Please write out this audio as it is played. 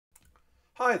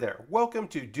Hi there, welcome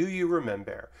to Do You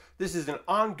Remembaer? This is an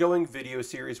ongoing video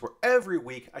series where every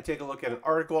week I take a look at an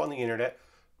article on the internet,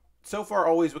 so far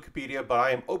always Wikipedia, but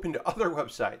I am open to other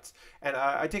websites, and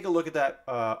I take a look at that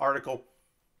article,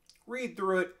 read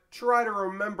through it, try to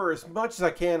remember as much as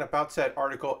I can about said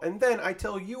article, and then I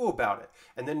tell you about it.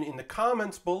 And then in the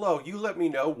comments below, you let me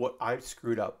know what I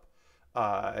screwed up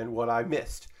and what I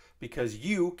missed, because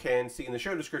you can see in the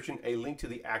show description a link to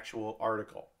the actual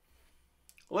article.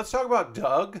 Let's talk about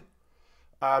Doug.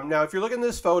 Now, if you're looking at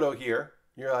this photo here,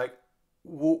 you're like,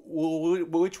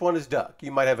 which one is Doug?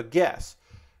 You might have a guess.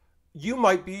 You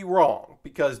might be wrong,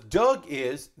 because Doug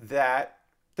is that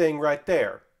thing right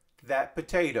there, that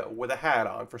potato with a hat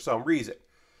on for some reason.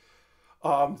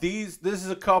 This is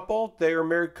a couple. They are a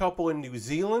married couple in New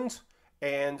Zealand,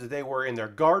 and they were in their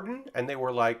garden, and they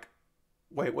were like,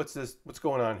 wait, what's this? What's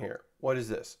going on here? What is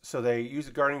this? So they use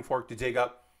a gardening fork to dig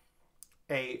up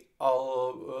a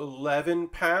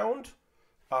 11-pound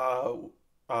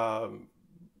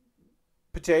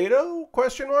potato,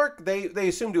 question mark. They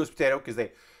assumed it was potato because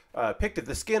they picked at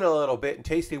the skin a little bit and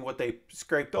tasted what they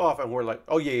scraped off, and were like,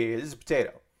 oh yeah, this is a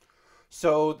potato.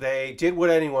 So they did what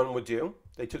anyone would do.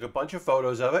 They took a bunch of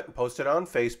photos of it and posted it on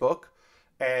Facebook,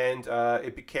 and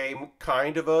it became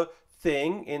kind of a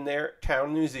thing in their town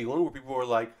in New Zealand where people were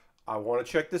like, I want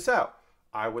to check this out.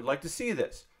 I would like to see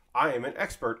this. I am an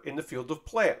expert in the field of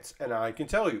plants, and I can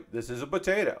tell you this is a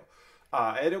potato.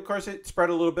 And of course, it spread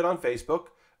a little bit on Facebook.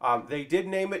 They did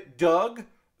name it Doug,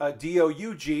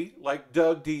 D-O-U-G, like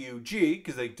Doug D-U-G,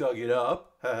 because they dug it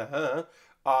up.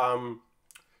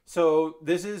 So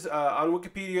this is, on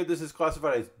Wikipedia, this is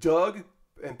classified as Doug,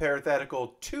 in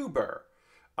parenthetical, tuber.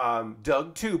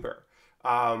 Doug tuber.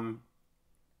 And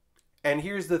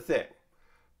here's the thing.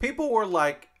 People were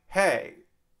like, hey,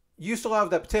 you still have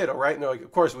that potato, right? And they're like,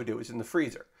 of course we do. It's in the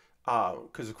freezer.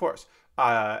 Because of course.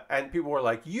 And people were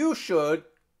like, you should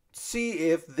see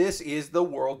if this is the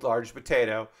world's largest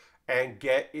potato and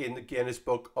get in the Guinness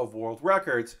Book of World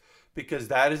Records, because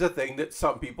that is a thing that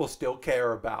some people still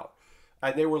care about.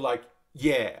 And they were like,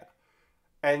 yeah.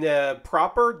 And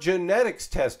proper genetics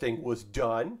testing was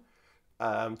done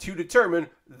to determine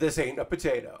this ain't a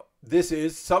potato. This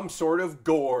is some sort of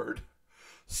gourd.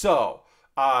 So,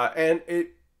 and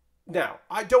it, now,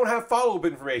 I don't have follow-up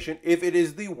information if it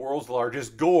is the world's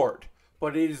largest gourd,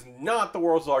 but it is not the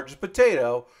world's largest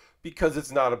potato because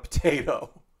it's not a potato.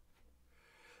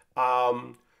 I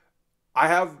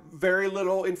have very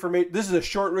little information. This is a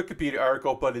short Wikipedia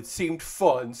article, but it seemed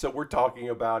fun, so we're talking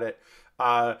about it.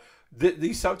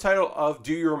 The subtitle of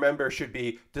Do You Remember should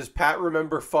be, Does Pat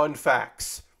Remember Fun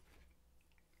Facts?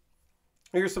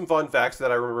 Here's some fun facts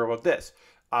that I remember about this.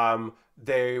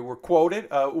 They were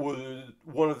quoted,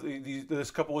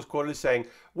 this couple was quoted as saying,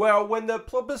 well, when the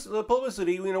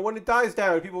publicity, when it dies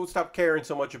down and people would stop caring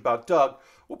so much about Doug,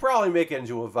 we'll probably make it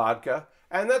into a vodka.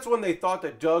 And that's when they thought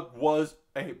that Doug was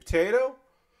a potato.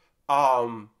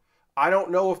 I don't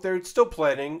know if they're still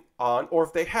planning on, or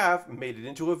if they have made it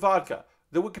into a vodka.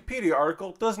 The Wikipedia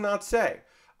article does not say.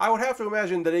 I would have to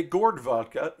imagine that a gourd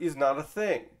vodka is not a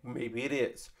thing. Maybe it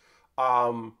is.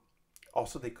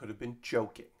 Also, they could have been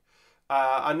joking.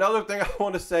 Another thing I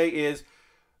want to say is,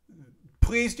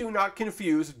 please do not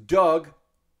confuse Doug,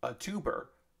 a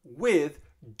tuber, with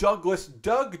Douglas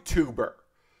Doug Tuber.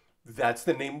 That's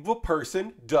the name of a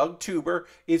person. Doug Tuber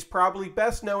is probably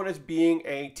best known as being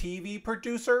a TV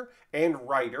producer and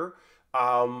writer.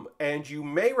 And you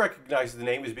may recognize the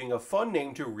name as being a fun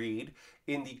name to read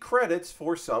in the credits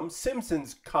for some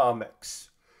Simpsons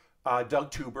comics.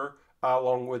 Doug Tuber,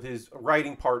 along with his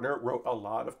writing partner, wrote a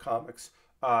lot of comics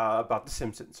about The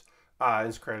Simpsons, and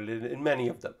is credited in many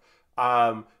of them.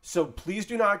 So please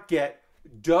do not get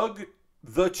Doug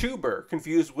the Tuber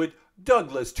confused with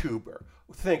Douglas Tuber.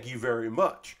 Thank you very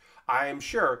much. I am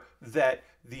sure that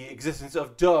the existence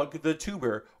of Doug the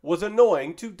Tuber was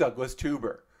annoying to Douglas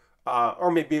Tuber.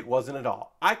 Or maybe it wasn't at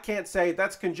all. I can't say.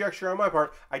 That's conjecture on my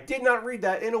part. I did not read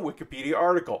that in a Wikipedia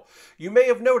article. You may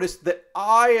have noticed that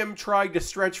I am trying to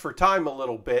stretch for time a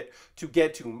little bit to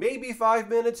get to maybe 5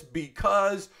 minutes,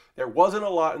 because there wasn't a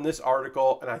lot in this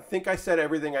article, and I think I said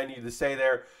everything I needed to say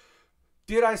there.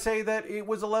 Did I say that it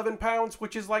was 11 pounds,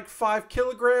 which is like 5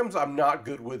 kilograms? I'm not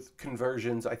good with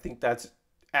conversions. I think that's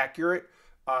accurate.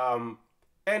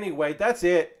 Anyway, that's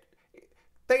it.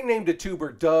 They named a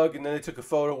tuber Doug, and then they took a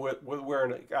photo with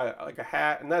wearing like a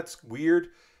hat, and that's weird.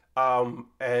 And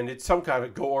it's some kind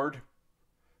of gourd.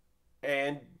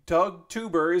 And Doug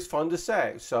Tuber is fun to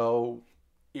say, so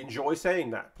enjoy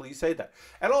saying that. Please say that.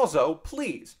 And also,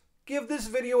 please, give this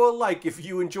video a like if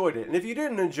you enjoyed it. And if you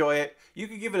didn't enjoy it, you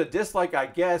could give it a dislike, I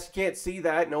guess. You can't see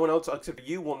that. No one else except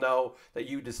you will know that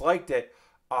you disliked it.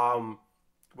 But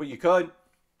you could.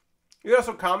 You can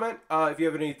also comment if you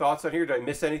have any thoughts on here. Did I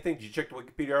miss anything? Did you check the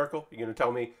Wikipedia article? You're going to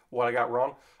tell me what I got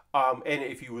wrong. And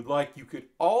if you would like, you could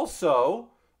also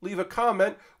leave a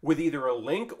comment with either a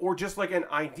link or just like an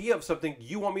idea of something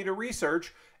you want me to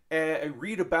research and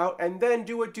read about, and then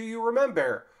do a Do You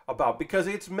Remember about, because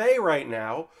it's May right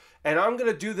now, and I'm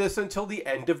going to do this until the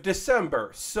end of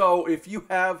December. So if you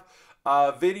have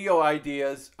video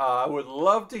ideas, I would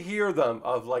love to hear them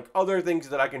of like other things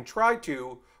that I can try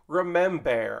to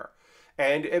remember.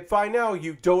 And if by now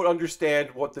you don't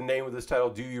understand what the name of this title,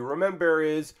 Do You Remember,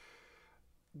 is,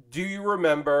 Do you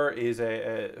remember is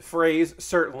a phrase,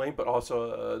 certainly, but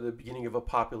also the beginning of a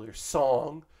popular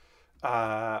song.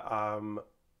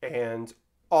 And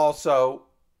also,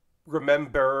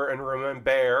 remember and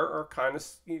remember are kind of,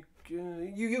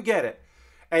 you get it.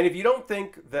 And if you don't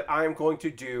think that I'm going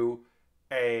to do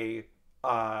a,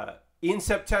 in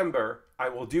September, I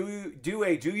will do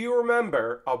a Do You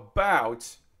Remember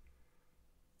about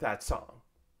that song.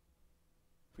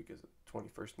 Because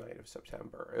 21st night of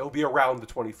September. It'll be around the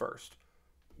 21st.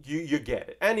 You get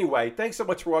it. Anyway, thanks so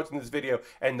much for watching this video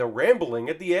and the rambling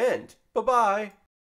at the end. Bye-bye.